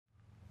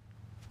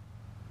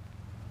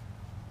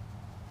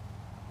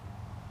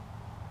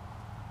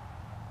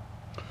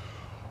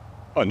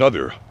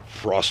Another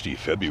frosty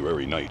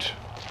February night.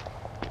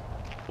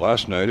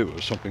 Last night it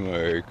was something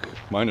like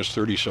minus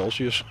 30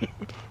 Celsius.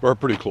 We're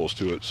pretty close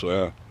to it,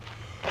 so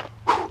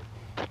yeah.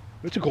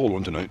 It's a cold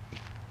one tonight.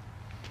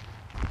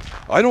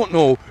 I don't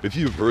know if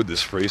you've heard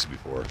this phrase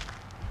before.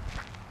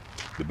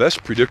 The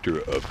best predictor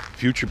of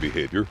future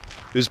behavior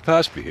is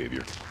past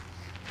behavior.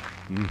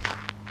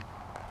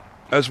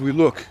 As we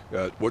look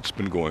at what's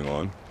been going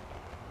on,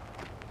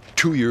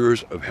 2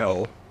 years of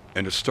hell,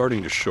 and it's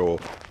starting to show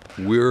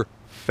we're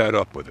fed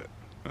up with it,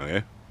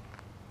 okay?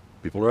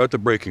 People are at the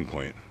breaking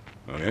point,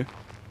 okay?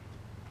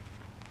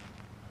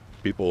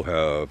 People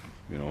have,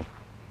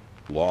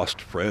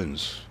 lost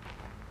friends.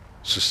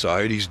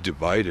 Society's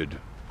divided.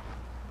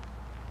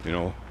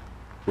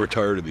 We're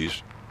tired of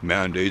these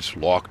mandates,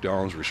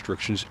 lockdowns,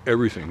 restrictions,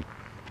 everything.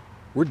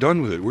 We're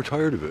done with it. We're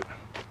tired of it.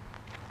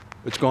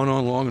 It's gone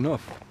on long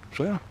enough.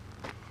 So yeah.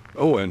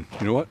 Oh, and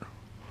you know what?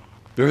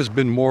 There has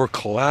been more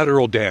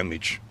collateral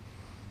damage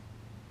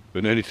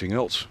than anything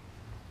else.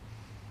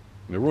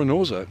 Everyone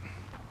knows that.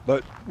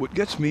 But what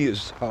gets me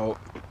is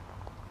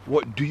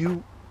do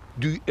you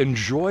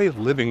enjoy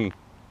living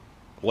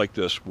like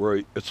this,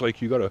 where it's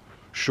like you gotta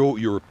show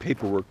your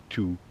paperwork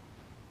to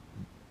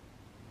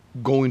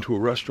go into a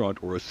restaurant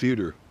or a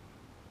theater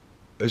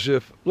as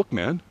if, look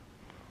man,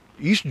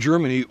 East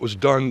Germany was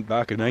done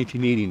back in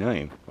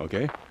 1989,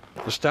 okay?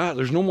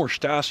 There's no more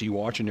Stasi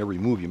watching every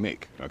move you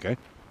make, okay?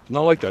 It's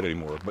not like that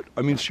anymore, but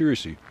I mean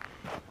seriously.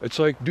 It's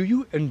like, do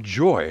you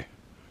enjoy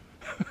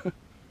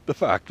the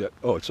fact that,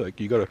 it's like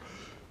you gotta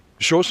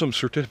show some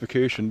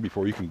certification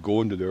before you can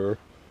go into there,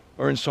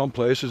 or in some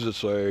places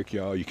it's like,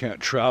 you can't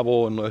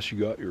travel unless you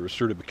got your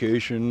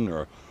certification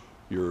or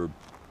your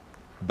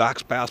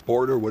Vax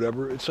passport or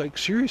whatever. It's like,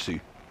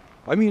 seriously.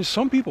 I mean,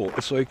 some people,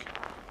 it's like,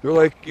 they're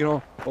like,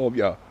 oh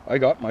yeah, I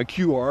got my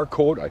QR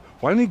code, I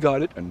finally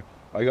got it, and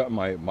I got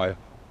my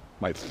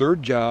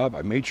third job,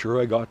 I made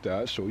sure I got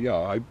that, so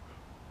yeah,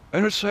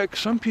 and it's like,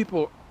 some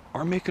people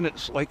are making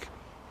it like,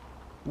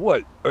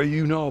 what, are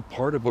you now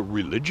part of a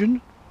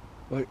religion?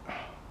 Like,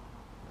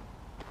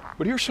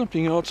 but here's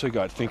something else I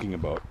got thinking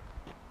about.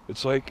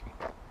 It's like,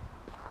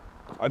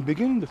 I'm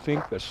beginning to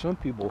think that some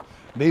people,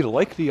 they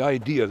like the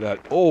idea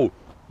that, oh,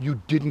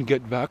 you didn't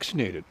get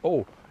vaccinated.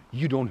 Oh,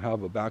 you don't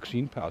have a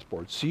vaccine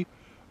passport. See,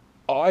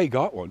 I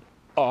got one.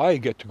 I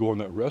get to go in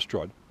that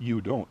restaurant.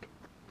 You don't.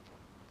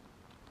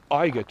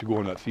 I get to go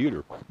in that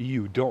theater.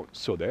 You don't.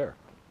 So there.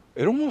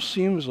 It almost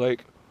seems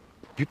like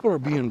people are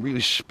being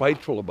really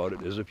spiteful about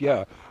it, as if,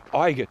 yeah,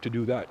 I get to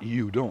do that.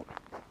 You don't.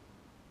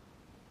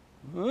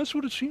 Well, that's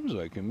what it seems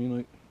like. I mean,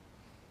 like,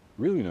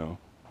 really now.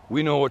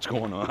 We know what's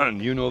going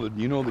on. You know the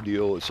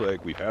deal. It's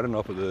like, we've had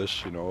enough of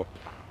this,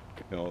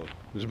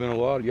 there's been a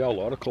lot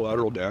of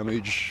collateral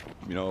damage,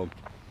 we're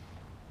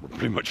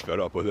pretty much fed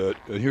up with it.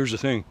 And here's the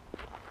thing.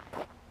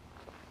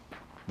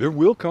 There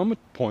will come a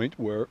point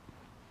where,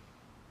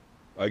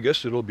 I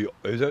guess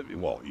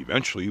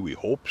eventually, we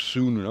hope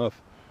soon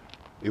enough,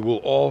 it will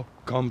all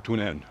come to an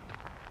end.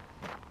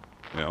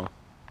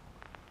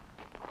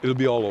 It'll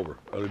be all over.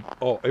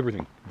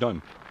 Everything,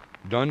 done.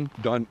 Done,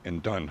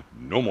 and done.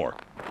 No more.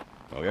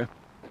 Okay?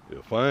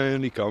 It'll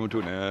finally come to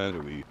an end,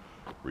 and we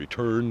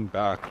return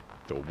back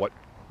to what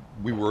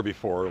we were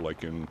before,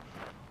 like in,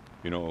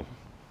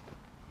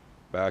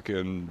 back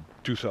in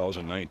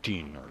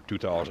 2019 or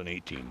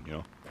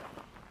 2018,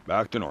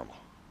 back to normal.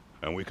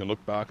 And we can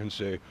look back and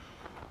say,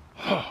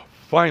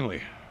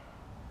 finally,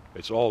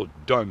 it's all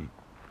done.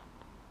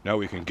 Now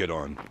we can get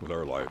on with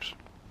our lives.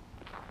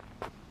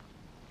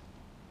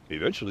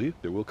 Eventually,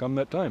 there will come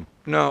that time.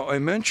 Now, I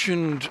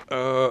mentioned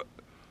the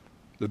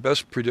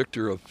best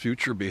predictor of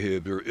future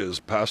behavior is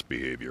past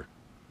behavior.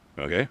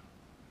 Okay?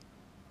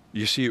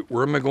 You see,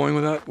 where am I going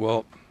with that?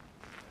 Well,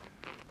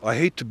 I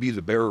hate to be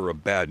the bearer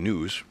of bad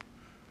news,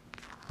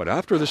 but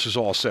after this is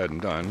all said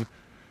and done,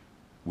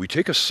 we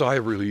take a sigh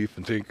of relief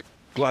and think,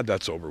 glad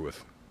that's over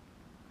with.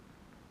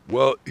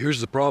 Well,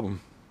 here's the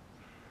problem.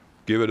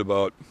 Give it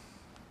about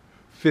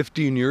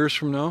 15 years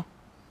from now,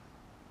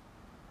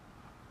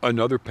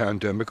 another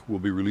pandemic will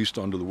be released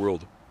onto the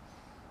world.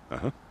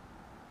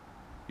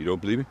 You don't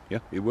believe me? Yeah,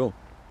 it will.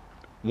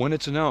 When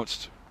it's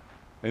announced,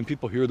 and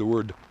people hear the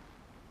word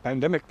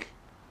pandemic,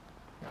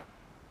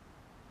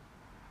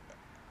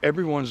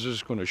 everyone's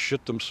just going to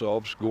shit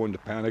themselves, go into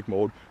panic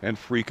mode, and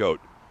freak out.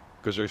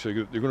 Because they're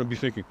going to be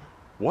thinking,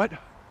 what?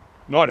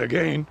 Not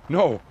again?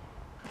 No.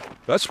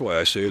 That's why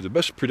I say the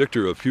best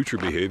predictor of future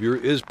behavior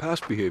is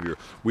past behavior.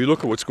 We look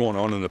at what's going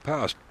on in the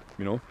past,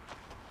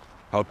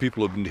 how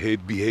people have been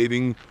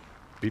behaving,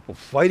 people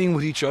fighting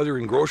with each other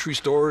in grocery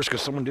stores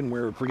because someone didn't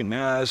wear a freaking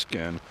mask,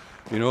 and,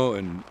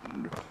 and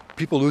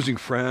people losing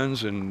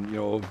friends, and,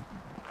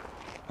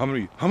 how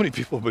many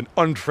people have been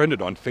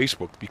unfriended on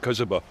Facebook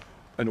because of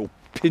an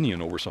opinion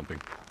over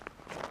something.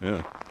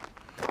 Yeah.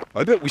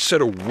 I bet we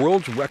set a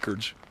world's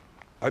records.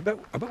 I bet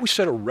we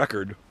set a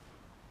record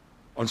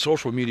on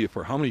social media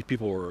for how many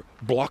people are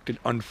blocked and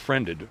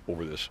unfriended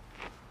over this.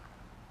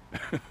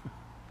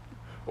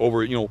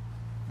 Over,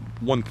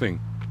 one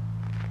thing.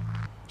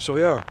 So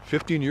yeah,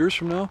 15 years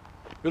from now,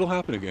 it'll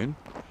happen again.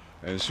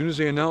 And as soon as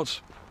they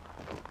announce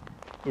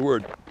the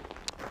word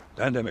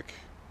pandemic,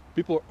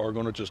 people are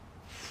going to just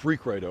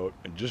freak right out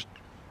and just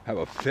have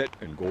a fit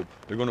and go.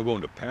 They're going to go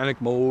into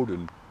panic mode,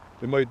 and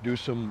they might do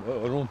some, I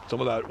don't know,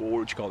 some of that,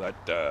 what you call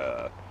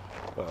that,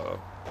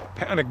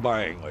 panic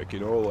buying, like, you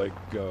know, like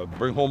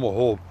bring home a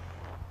whole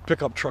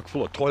pickup truck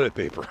full of toilet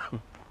paper.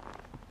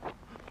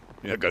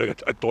 Yeah, gotta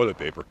get that toilet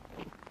paper.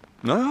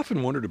 Now, I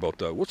often wondered about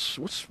that. What's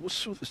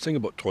this thing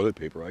about toilet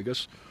paper? I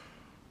guess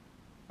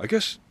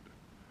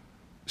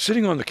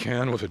sitting on the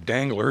can with a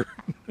dangler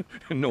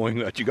and knowing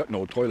that you got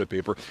no toilet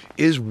paper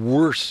is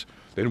worse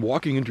than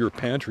walking into your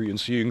pantry and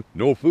seeing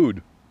no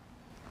food.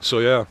 So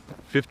yeah,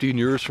 15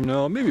 years from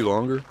now, maybe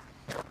longer,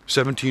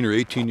 17 or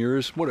 18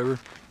 years, whatever.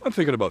 I'm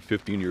thinking about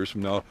 15 years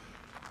from now,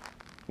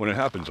 when it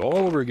happens all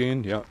over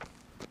again, yeah.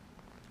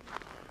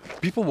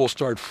 People will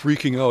start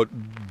freaking out.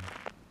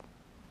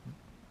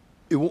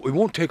 It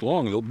won't take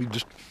long.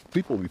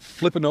 People will be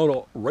flipping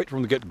out right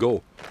from the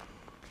get-go.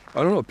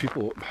 I don't know,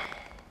 people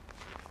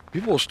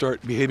will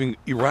start behaving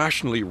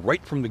irrationally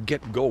right from the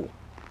get-go.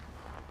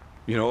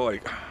 You know,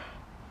 like,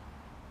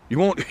 you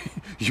won't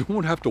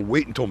have to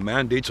wait until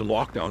mandates and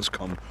lockdowns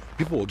come.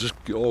 People will just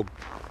go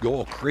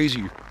all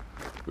crazy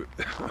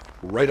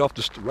right off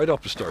the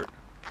start.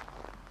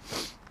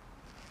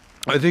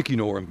 I think you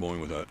know where I'm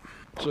going with that.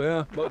 So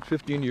yeah, about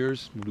 15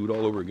 years, we'll do it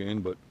all over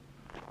again. But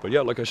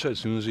yeah, like I said, as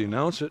soon as they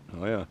announce it,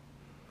 oh yeah,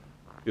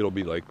 it'll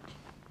be like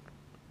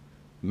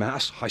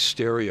mass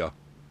hysteria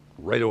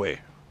right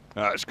away.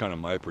 That's kind of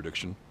my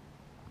prediction.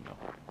 No.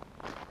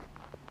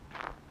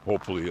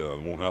 Hopefully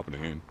it won't happen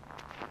again.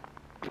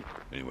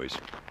 Anyways.